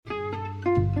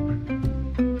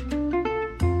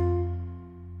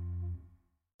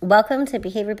Welcome to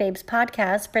Behavior Babes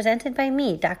podcast presented by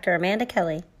me, Dr. Amanda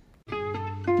Kelly.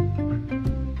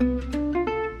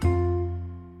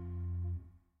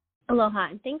 Aloha,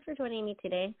 and thanks for joining me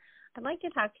today. I'd like to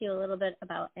talk to you a little bit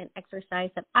about an exercise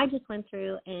that I just went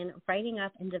through in writing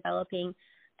up and developing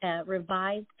a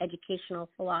revised educational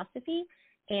philosophy,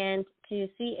 and to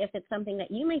see if it's something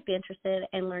that you might be interested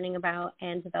in learning about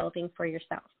and developing for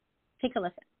yourself. Take a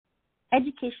listen.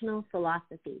 Educational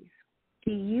philosophies.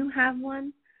 Do you have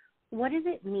one? What does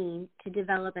it mean to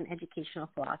develop an educational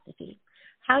philosophy?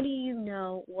 How do you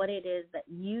know what it is that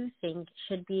you think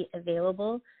should be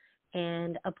available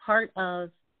and a part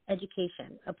of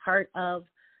education, a part of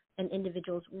an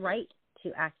individual's right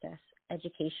to access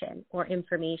education or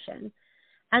information?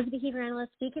 As behavior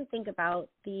analysts, we can think about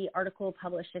the article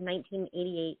published in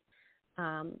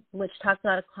 1988, which talks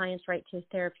about a client's right to a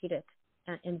therapeutic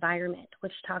environment,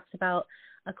 which talks about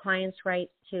a client's right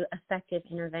to effective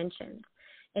interventions.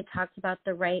 It talks about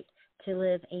the right to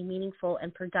live a meaningful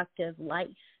and productive life.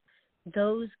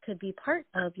 Those could be part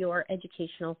of your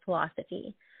educational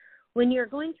philosophy. When you're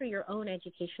going through your own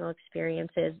educational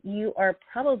experiences, you are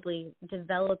probably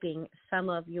developing some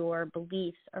of your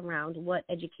beliefs around what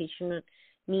education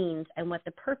means and what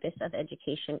the purpose of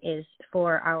education is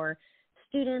for our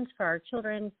students, for our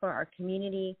children, for our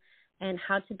community, and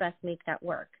how to best make that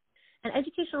work. An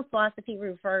educational philosophy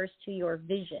refers to your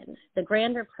vision, the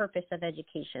grander purpose of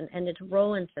education, and its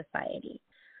role in society.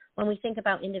 When we think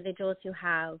about individuals who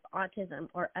have autism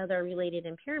or other related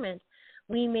impairments,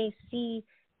 we may see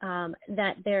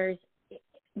that there's,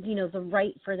 the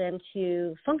right for them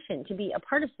to function, to be a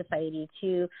part of society,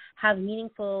 to have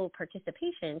meaningful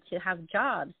participation, to have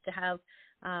jobs, to have,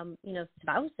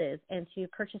 spouses, and to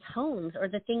purchase homes, or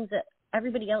the things that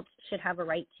everybody else should have a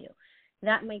right to.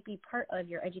 That might be part of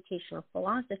your educational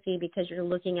philosophy because you're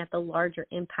looking at the larger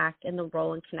impact and the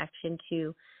role and connection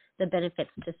to the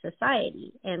benefits to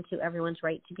society and to everyone's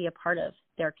right to be a part of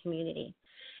their community.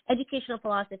 Educational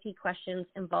philosophy questions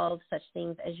involve such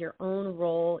things as your own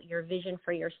role, your vision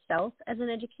for yourself as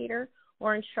an educator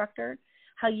or instructor,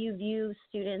 how you view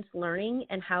students' learning,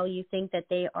 and how you think that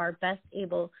they are best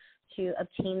able to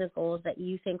obtain the goals that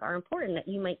you think are important, that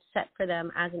you might set for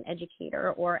them as an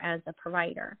educator or as a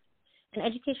provider. An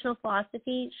educational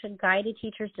philosophy should guide a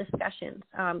teacher's discussions.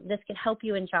 This could help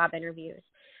you in job interviews,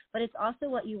 but it's also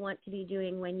what you want to be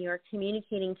doing when you're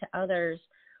communicating to others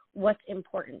what's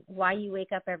important, why you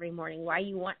wake up every morning, why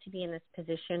you want to be in this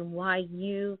position, why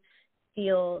you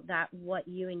feel that what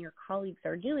you and your colleagues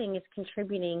are doing is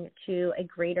contributing to a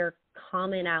greater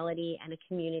commonality and a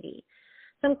community.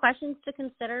 Some questions to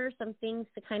consider, some things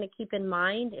to kind of keep in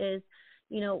mind is,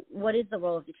 what is the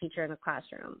role of the teacher in the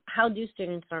classroom? How do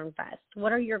students learn best?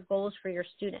 What are your goals for your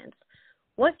students?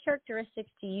 What characteristics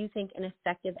do you think an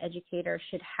effective educator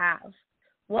should have?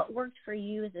 What worked for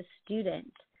you as a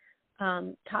student?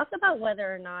 Talk about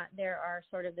whether or not there are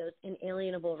sort of those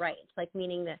inalienable rights, like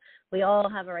meaning that we all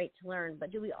have a right to learn,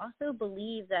 but do we also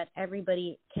believe that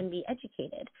everybody can be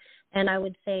educated? And I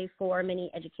would say for many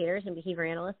educators and behavior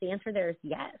analysts, the answer there is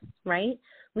yes, right?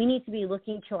 We need to be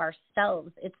looking to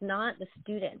ourselves. It's not the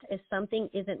student. If something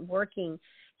isn't working,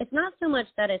 it's not so much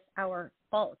that it's our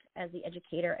fault as the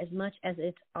educator as much as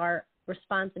it's our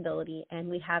responsibility, and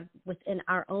we have within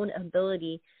our own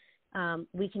ability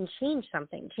we can change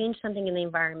something in the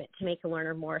environment to make a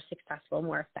learner more successful,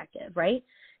 more effective, right?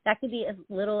 That could be as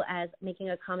little as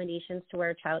making accommodations to where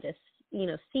a child is,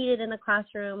 seated in the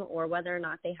classroom, or whether or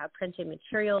not they have printed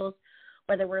materials,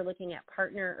 whether we're looking at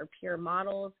partner or peer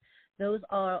models. Those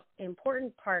are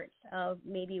important parts of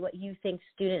maybe what you think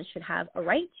students should have a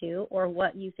right to, or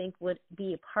what you think would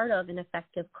be a part of an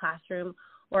effective classroom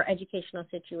or educational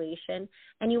situation,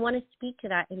 and you want to speak to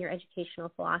that in your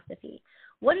educational philosophy.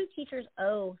 What do teachers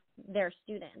owe their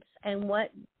students, and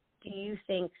what do you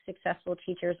think successful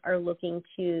teachers are looking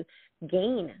to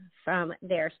gain from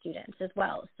their students as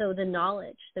well? So the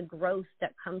knowledge, the growth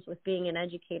that comes with being an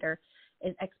educator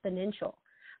is exponential.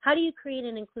 How do you create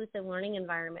an inclusive learning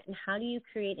environment, and how do you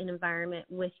create an environment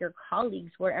with your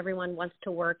colleagues where everyone wants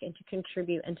to work and to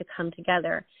contribute and to come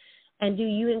together? And do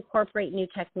you incorporate new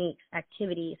techniques,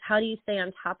 activities? How do you stay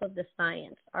on top of the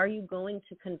science? Are you going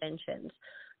to conventions?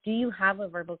 Do you have a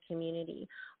verbal community?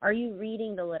 Are you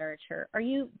reading the literature? Are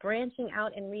you branching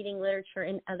out and reading literature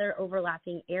in other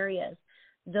overlapping areas?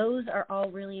 Those are all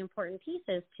really important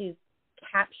pieces to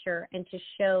capture and to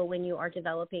show when you are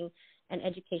developing an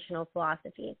educational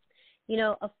philosophy.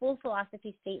 A full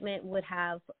philosophy statement would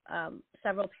have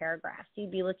several paragraphs.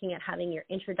 You'd be looking at having your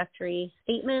introductory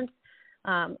statements,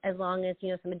 as long as,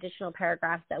 some additional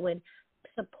paragraphs that would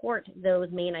support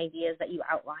those main ideas that you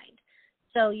outlined.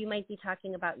 So you might be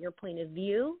talking about your point of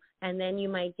view, and then you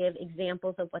might give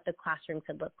examples of what the classroom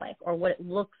could look like or what it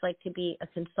looks like to be a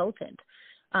consultant.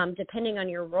 Depending on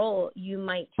your role, you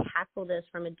might tackle this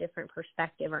from a different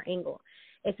perspective or angle.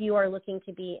 If you are looking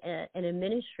to be an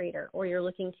administrator or you're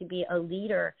looking to be a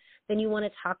leader, then you want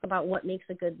to talk about what makes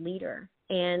a good leader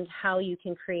and how you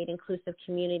can create inclusive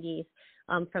communities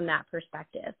from that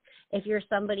perspective. If you're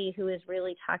somebody who is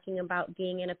really talking about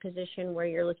being in a position where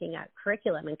you're looking at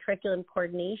curriculum and curriculum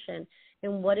coordination,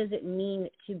 then what does it mean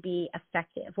to be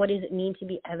effective? What does it mean to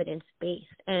be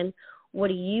evidence-based? And what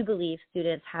do you believe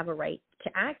students have a right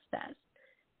to access?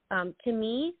 To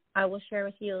me, I will share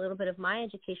with you a little bit of my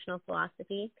educational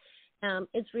philosophy.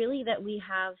 It's really that we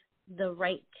have the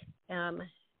right,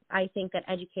 I think that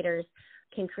educators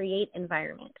can create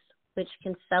environments which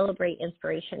can celebrate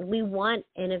inspiration. We want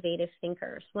innovative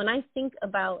thinkers. When I think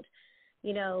about,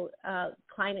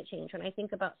 climate change, when I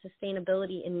think about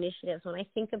sustainability initiatives, when I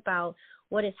think about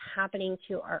what is happening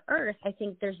to our earth, I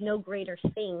think there's no greater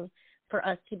thing for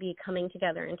us to be coming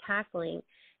together and tackling.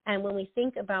 And when we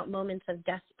think about moments of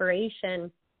desperation,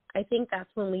 I think that's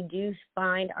when we do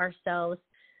find ourselves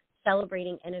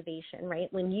celebrating innovation,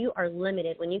 right? When you are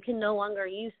limited, when you can no longer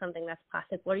use something that's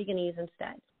plastic, what are you going to use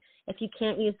instead? If you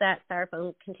can't use that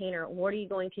styrofoam container, what are you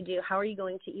going to do? How are you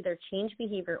going to either change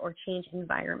behavior or change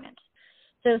environment?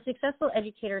 So successful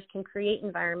educators can create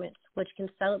environments which can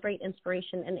celebrate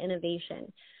inspiration and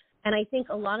innovation. And I think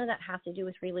a lot of that has to do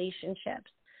with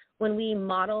relationships. When we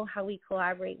model how we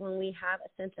collaborate, when we have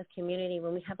a sense of community,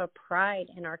 when we have a pride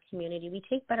in our community, we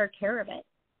take better care of it.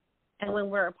 And when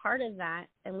we're a part of that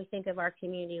and we think of our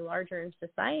community larger in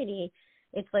society,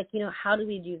 it's like, how do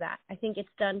we do that? I think it's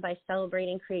done by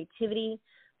celebrating creativity,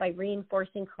 by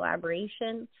reinforcing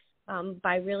collaboration,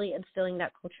 by really instilling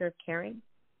that culture of caring.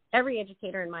 Every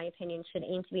educator, in my opinion, should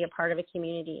aim to be a part of a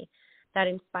community that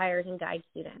inspires and guides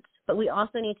students. But we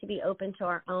also need to be open to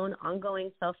our own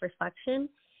ongoing self-reflection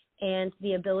and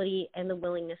the ability and the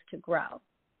willingness to grow.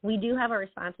 We do have a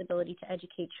responsibility to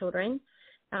educate children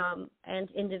and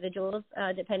individuals,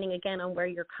 depending, again, on where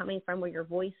you're coming from, where your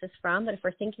voice is from. But if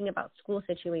we're thinking about school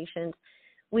situations,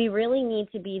 we really need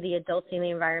to be the adults in the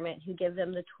environment who give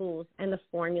them the tools and the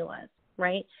formulas,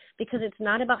 right? Because it's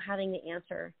not about having the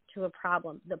answer to a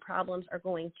problem. The problems are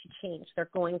going to change. They're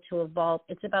going to evolve.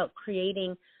 It's about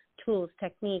creating tools,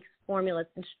 techniques, formulas,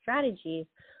 and strategies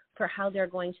for how they're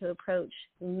going to approach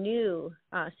new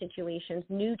situations,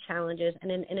 new challenges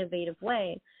in an innovative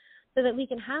way, so that we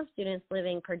can have students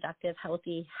living productive,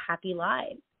 healthy, happy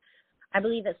lives. I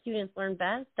believe that students learn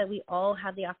best, that we all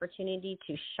have the opportunity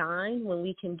to shine when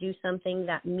we can do something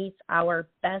that meets our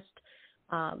best,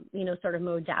 sort of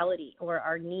modality or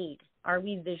our need. Are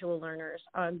we visual learners?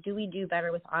 Do we do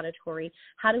better with auditory?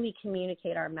 How do we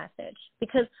communicate our message?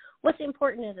 Because what's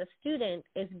important as a student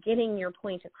is getting your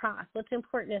point across. What's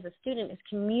important as a student is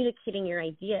communicating your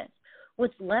ideas.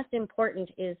 What's less important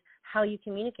is how you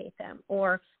communicate them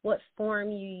or what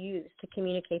form you use to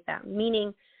communicate them.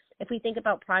 Meaning, if we think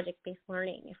about project-based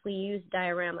learning, if we use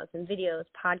dioramas and videos,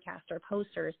 podcasts, or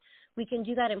posters, we can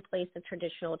do that in place of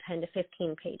traditional 10 to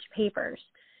 15-page papers.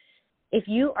 If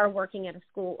you are working at a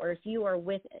school or if you are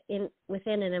within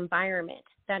an environment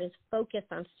that is focused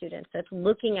on students, that's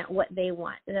looking at what they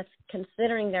want, that's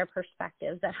considering their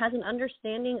perspectives, that has an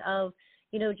understanding of,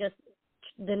 just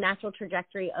the natural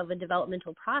trajectory of a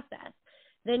developmental process,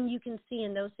 then you can see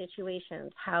in those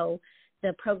situations how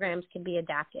the programs can be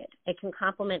adapted. It can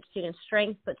complement students'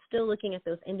 strengths, but still looking at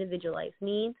those individualized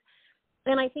needs.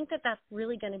 And I think that that's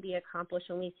really going to be accomplished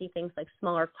when we see things like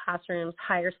smaller classrooms,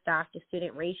 higher staff to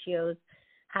student ratios,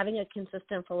 having a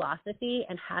consistent philosophy,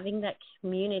 and having that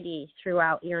community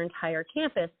throughout your entire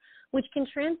campus, which can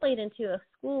translate into a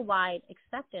school-wide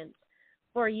acceptance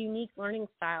for unique learning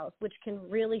styles, which can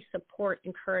really support,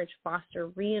 encourage, foster,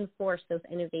 reinforce those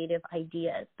innovative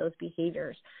ideas, those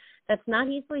behaviors. That's not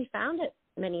easily found at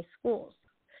many schools.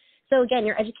 So again,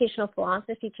 your educational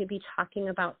philosophy could be talking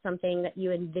about something that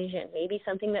you envision, maybe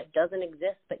something that doesn't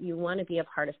exist but you want to be a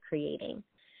part of creating.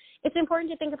 It's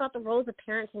important to think about the roles of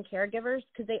parents and caregivers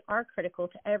because they are critical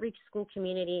to every school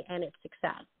community and its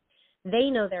success. They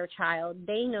know their child.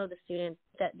 They know the students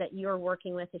that you're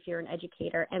working with if you're an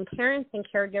educator. And parents and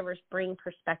caregivers bring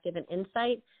perspective and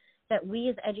insight that we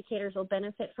as educators will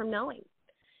benefit from knowing.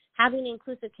 Having an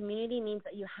inclusive community means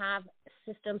that you have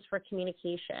systems for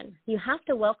communication. You have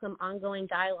to welcome ongoing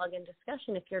dialogue and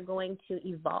discussion if you're going to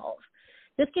evolve.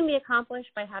 This can be accomplished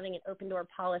by having an open door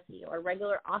policy or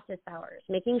regular office hours,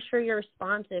 making sure you're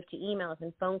responsive to emails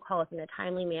and phone calls in a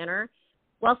timely manner,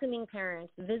 welcoming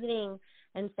parents, visiting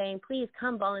and saying, please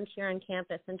come volunteer on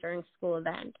campus and during school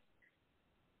events.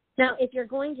 Now, if you're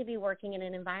going to be working in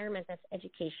an environment that's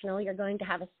educational, you're going to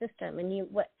have a system, and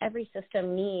what every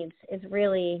system needs is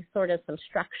really sort of some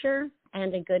structure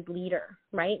and a good leader,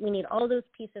 right? We need all those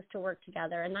pieces to work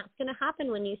together, and that's going to happen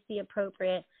when you see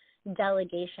appropriate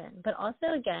delegation, but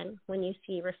also, again, when you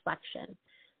see reflection.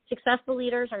 Successful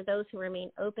leaders are those who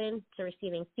remain open to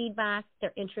receiving feedback,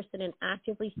 they're interested in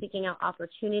actively seeking out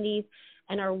opportunities,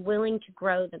 and are willing to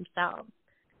grow themselves.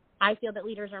 I feel that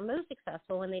leaders are most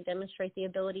successful when they demonstrate the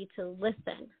ability to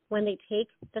listen, when they take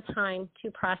the time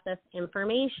to process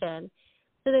information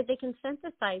so that they can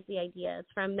synthesize the ideas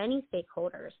from many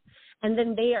stakeholders, and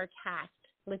then they are tasked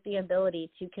with the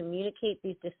ability to communicate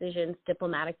these decisions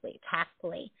diplomatically,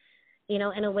 tactfully,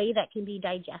 in a way that can be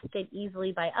digested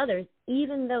easily by others,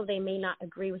 even though they may not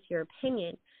agree with your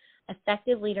opinion.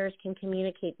 Effective leaders can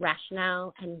communicate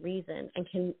rationale and reason and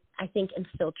can, I think,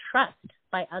 instill trust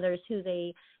by others who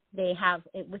they have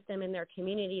with them in their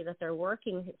community that they're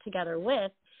working together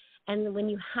with. And when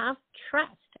you have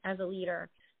trust as a leader,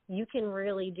 you can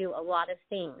really do a lot of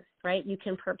things, right? You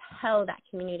can propel that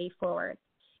community forward.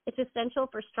 It's essential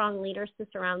for strong leaders to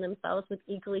surround themselves with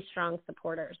equally strong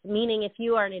supporters, meaning if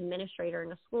you are an administrator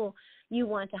in a school, you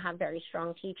want to have very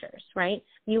strong teachers, right?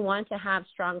 You want to have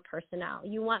strong personnel.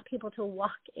 You want people to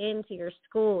walk into your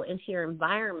school, into your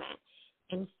environment,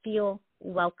 and feel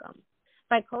welcome.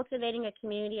 By cultivating a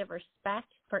community of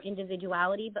respect for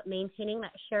individuality, but maintaining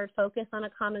that shared focus on a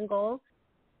common goal,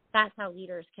 that's how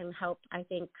leaders can help, I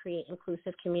think, create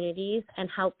inclusive communities and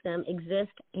help them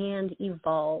exist and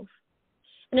evolve.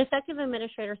 An effective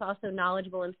administrator is also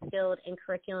knowledgeable and skilled in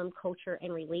curriculum, culture,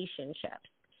 and relationships.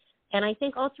 And I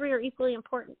think all three are equally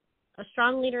important. A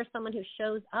strong leader is someone who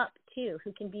shows up, too,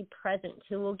 who can be present,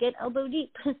 who will get elbow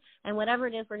deep and whatever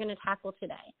it is we're going to tackle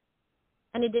today.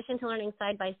 In addition to learning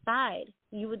side by side,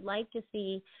 you would like to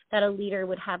see that a leader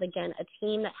would have, again, a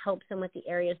team that helps them with the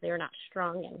areas they are not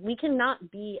strong in. We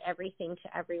cannot be everything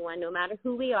to everyone, no matter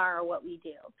who we are or what we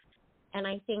do. And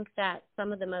I think that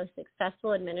some of the most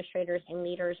successful administrators and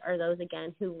leaders are those,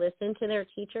 again, who listen to their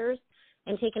teachers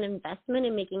and take an investment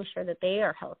in making sure that they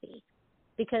are healthy,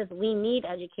 because we need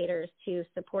educators to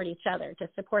support each other, to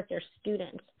support their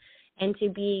students, and to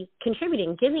be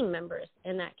contributing, giving members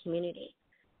in that community.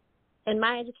 In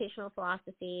my educational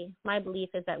philosophy, my belief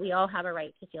is that we all have a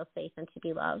right to feel safe and to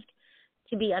be loved,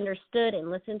 to be understood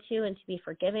and listened to, and to be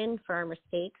forgiven for our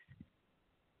mistakes.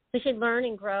 We should learn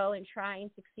and grow and try and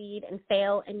succeed and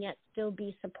fail and yet still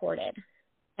be supported.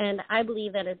 And I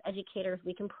believe that as educators,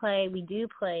 we do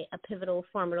play a pivotal,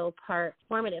 formative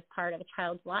part of a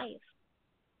child's life.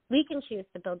 We can choose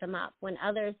to build them up when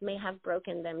others may have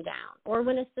broken them down, or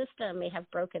when a system may have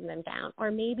broken them down, or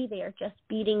maybe they are just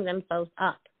beating themselves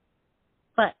up.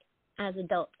 But as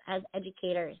adults, as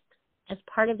educators, as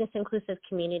part of this inclusive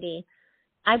community,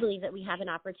 I believe that we have an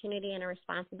opportunity and a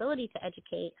responsibility to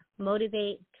educate,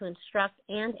 motivate, to instruct,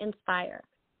 and inspire.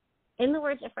 In the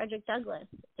words of Frederick Douglass,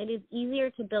 it is easier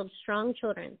to build strong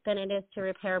children than it is to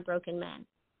repair broken men.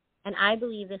 And I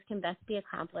believe this can best be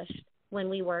accomplished when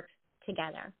we work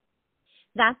together.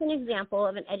 That's an example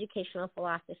of an educational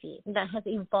philosophy that has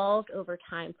evolved over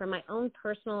time from my own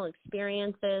personal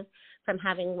experiences, from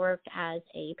having worked as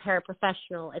a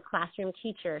paraprofessional, a classroom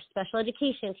teacher, special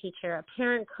education teacher, a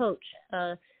parent coach,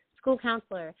 a school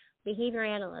counselor, behavior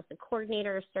analyst, a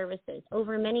coordinator of services,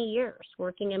 over many years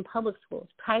working in public schools,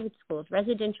 private schools,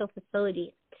 residential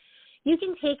facilities. You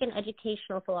can take an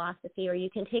educational philosophy, or you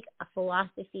can take a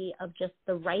philosophy of just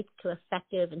the rights to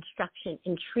effective instruction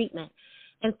and treatment,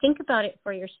 and think about it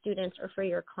for your students or for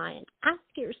your clients. Ask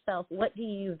yourself, what do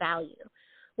you value?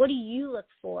 What do you look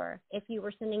for if you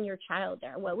were sending your child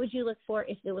there? What would you look for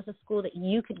if there was a school that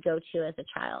you could go to as a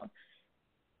child?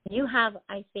 You have,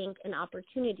 I think, an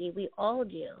opportunity, we all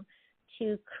do,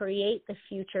 to create the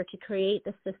future, to create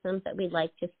the systems that we'd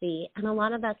like to see. And a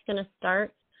lot of that's going to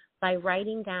start by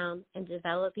writing down and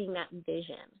developing that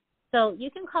vision. So you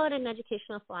can call it an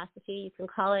educational philosophy. You can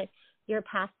call it your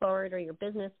path forward or your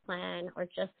business plan or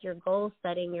just your goal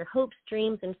setting, your hopes,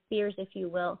 dreams, and fears, if you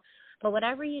will. But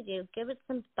whatever you do, give it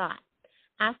some thought.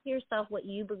 Ask yourself what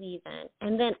you believe in,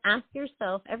 and then ask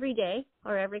yourself every day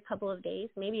or every couple of days,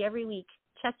 maybe every week,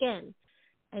 check in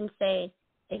and say,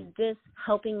 is this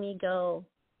helping me go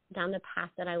down the path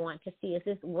that I want to see? Is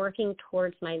this working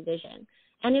towards my vision?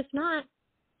 And if not,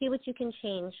 see what you can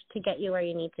change to get you where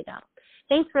you need to go.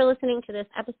 Thanks for listening to this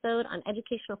episode on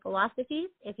educational philosophies.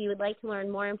 If you would like to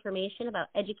learn more information about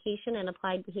education and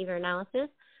applied behavior analysis,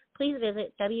 please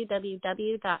visit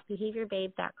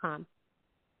www.behaviorbabe.com.